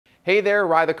Hey there,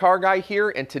 Rye the Car Guy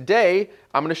here, and today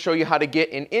I'm going to show you how to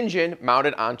get an engine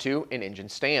mounted onto an engine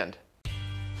stand.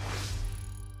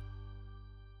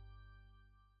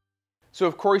 So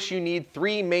of course you need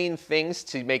three main things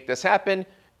to make this happen: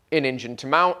 an engine to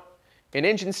mount, an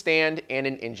engine stand, and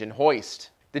an engine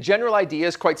hoist. The general idea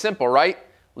is quite simple, right?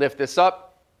 Lift this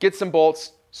up, get some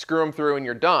bolts, screw them through, and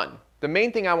you're done. The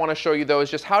main thing I want to show you though is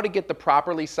just how to get the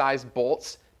properly sized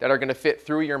bolts that are going to fit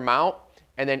through your mount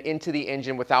and then into the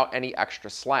engine without any extra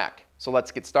slack. So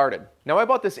let's get started. Now I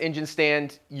bought this engine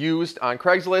stand used on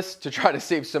Craigslist to try to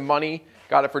save some money.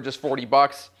 Got it for just 40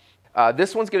 bucks.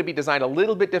 This one's going to be designed a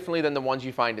little bit differently than the ones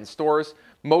you find in stores.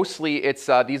 Mostly it's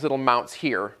these little mounts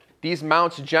here. These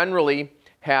mounts generally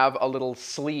have a little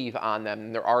sleeve on them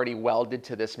and they're already welded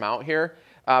to this mount here.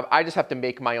 I just have to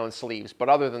make my own sleeves, but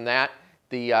other than that,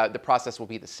 the process will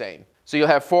be the same. So you'll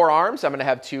have 4 arms. I'm going to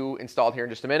have 2 installed here in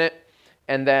just a minute.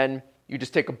 And then you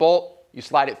just take a bolt, you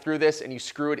slide it through this, and you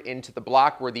screw it into the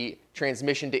block where the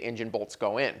transmission to engine bolts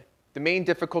go in. The main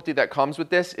difficulty that comes with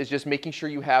this is just making sure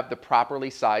you have the properly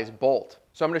sized bolt.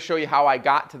 So I'm going to show you how I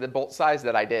got to the bolt size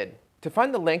that I did. To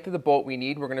find the length of the bolt we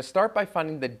need, we're going to start by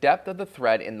finding the depth of the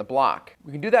thread in the block.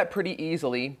 We can do that pretty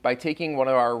easily by taking one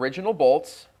of our original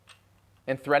bolts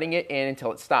and threading it in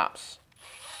until it stops.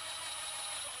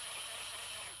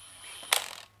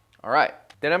 All right,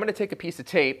 then I'm going to take a piece of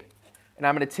tape and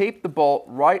I'm going to tape the bolt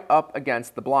right up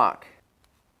against the block.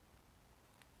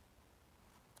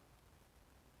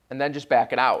 And then just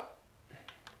back it out.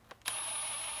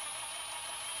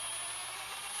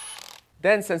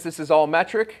 Then, since this is all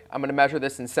metric, I'm going to measure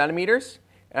this in centimeters,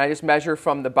 and I just measure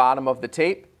from the bottom of the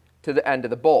tape to the end of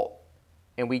the bolt.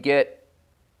 And we get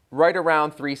right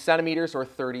around 3 centimeters or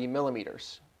 30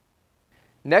 millimeters.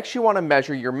 Next, you want to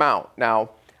measure your mount. Now,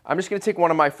 I'm just going to take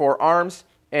one of my 4 arms,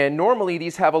 and normally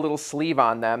these have a little sleeve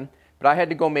on them, but I had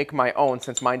to go make my own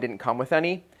since mine didn't come with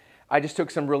any. I just took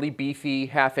some really beefy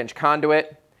 1/2-inch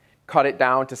conduit, cut it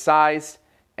down to size,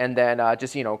 and then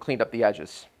just cleaned up the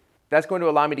edges. That's going to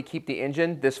allow me to keep the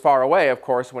engine this far away, of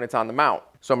course, when it's on the mount.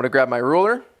 So I'm going to grab my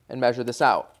ruler and measure this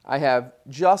out. I have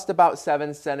just about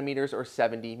 7 centimeters or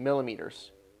 70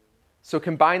 millimeters. So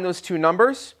combine those 2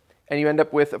 numbers, and you end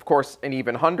up with, of course, an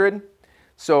even 100.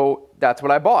 So that's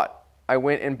what I bought. I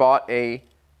went and bought a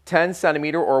 10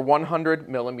 centimeter or 100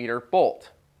 millimeter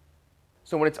bolt.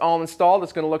 So when it's all installed,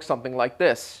 it's going to look something like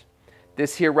this.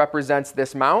 This here represents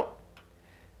this mount.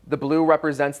 The blue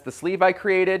represents the sleeve I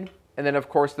created. And then, of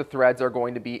course, the threads are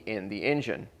going to be in the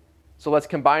engine. So let's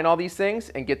combine all these things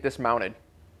and get this mounted.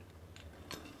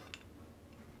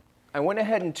 I went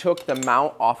ahead and took the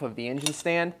mount off of the engine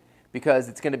stand because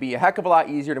it's going to be a heck of a lot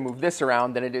easier to move this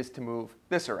around than it is to move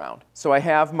this around. So I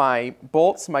have my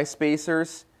bolts, my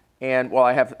spacers, and, well,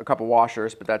 I have a couple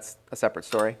washers, but that's a separate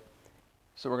story.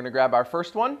 So we're going to grab our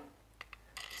first one,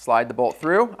 slide the bolt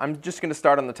through. I'm just going to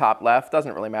start on the top left,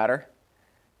 doesn't really matter.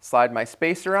 Slide my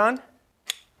spacer on.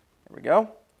 There we go.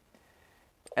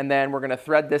 And then we're going to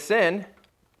thread this in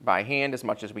by hand as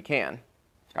much as we can.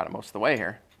 Got it most of the way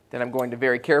here. Then I'm going to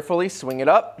very carefully swing it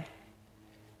up.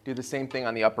 Do the same thing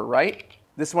on the upper right.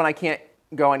 This one I can't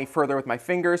go any further with my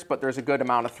fingers, but there's a good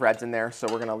amount of threads in there, so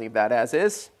we're going to leave that as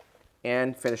is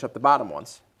and finish up the bottom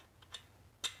ones.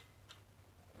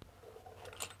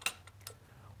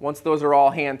 Once those are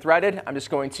all hand threaded, I'm just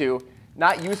going to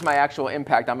not use my actual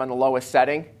impact. I'm on the lowest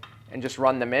setting and just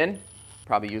run them in.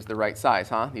 Probably use the right size,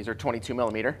 huh? These are 22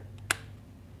 millimeter.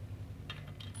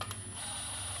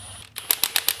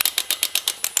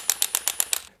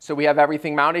 So we have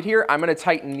everything mounted here. I'm going to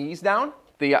tighten these down,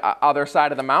 the other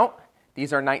side of the mount.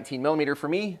 These are 19 millimeter for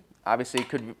me. Obviously, it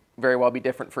could very well be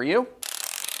different for you.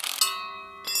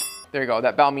 There you go.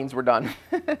 That bell means we're done.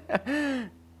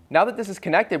 Now that this is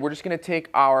connected, we're just going to take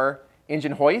our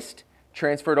engine hoist,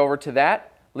 transfer it over to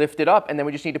that, lift it up, and then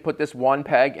we just need to put this one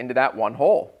peg into that one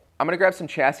hole. I'm going to grab some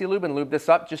chassis lube and lube this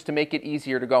up just to make it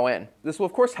easier to go in. This will,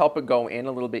 of course, help it go in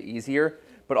a little bit easier,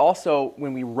 but also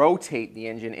when we rotate the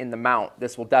engine in the mount,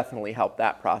 this will definitely help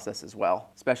that process as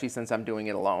well, especially since I'm doing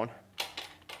it alone.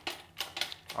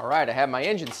 All right, I have my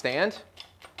engine stand.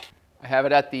 I have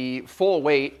it at the full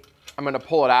weight. I'm going to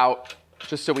pull it out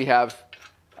just so we have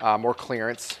more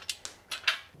clearance.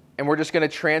 And we're just going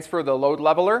to transfer the load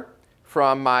leveler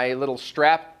from my little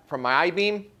strap from my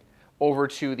I-beam over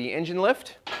to the engine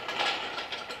lift.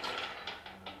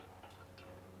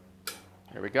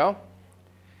 There we go.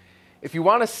 If you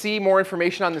want to see more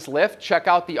information on this lift, check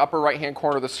out the upper right-hand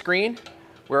corner of the screen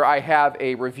where I have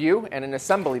a review and an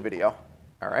assembly video.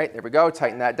 All right, there we go.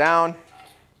 Tighten that down.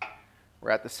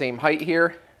 We're at the same height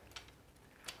here.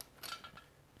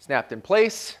 Snapped in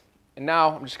place. And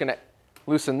now I'm just going to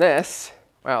loosen this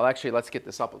Well, actually, let's get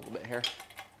this up a little bit here.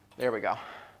 There we go.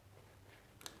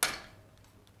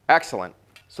 Excellent.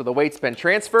 So the weight's been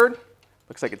transferred.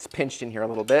 Looks like it's pinched in here a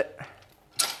little bit.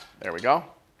 There we go.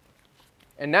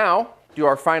 And now, do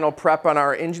our final prep on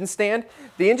our engine stand.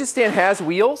 The engine stand has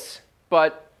wheels,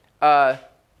 but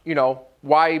you know,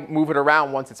 why move it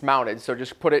around once it's mounted? So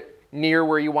just put it near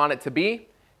where you want it to be,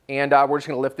 and we're just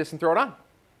going to lift this and throw it on.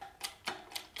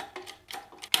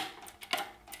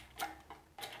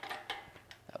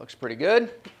 That looks pretty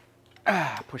good.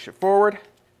 Push it forward.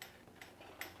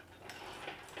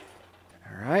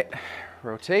 All right,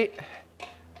 rotate.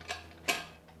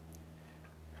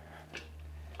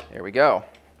 There we go.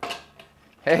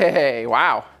 Hey,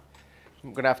 wow.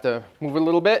 I'm going to have to move it a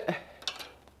little bit. I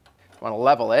want to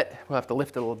level it. We'll have to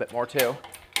lift it a little bit more too.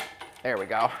 There we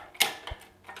go.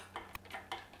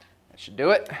 That should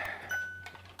do it.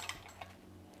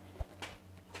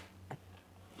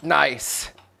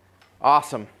 Nice.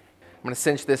 Awesome. I'm going to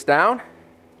cinch this down.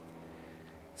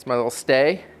 It's my little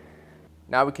stay.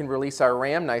 Now we can release our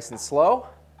ram nice and slow.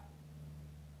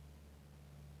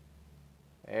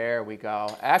 There we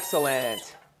go.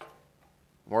 Excellent.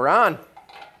 We're on.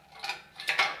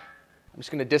 I'm just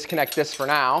going to disconnect this for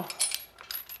now.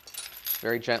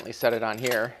 Very gently set it on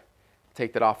here.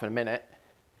 Take that off in a minute.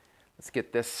 Let's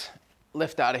get this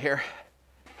lift out of here.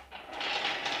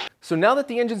 So now that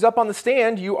the engine's up on the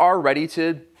stand, you are ready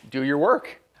to do your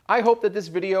work. I hope that this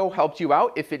video helped you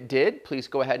out. If it did, please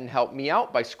go ahead and help me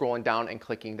out by scrolling down and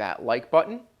clicking that like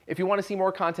button. If you want to see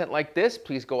more content like this,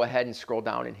 please go ahead and scroll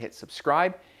down and hit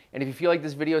subscribe. And if you feel like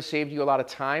this video saved you a lot of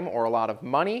time or a lot of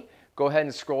money, go ahead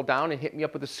and scroll down and hit me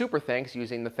up with a super thanks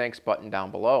using the thanks button down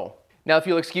below. Now, if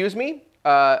you'll excuse me,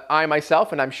 I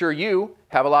myself, and I'm sure you,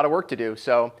 have a lot of work to do.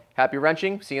 So happy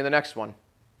wrenching. See you in the next one.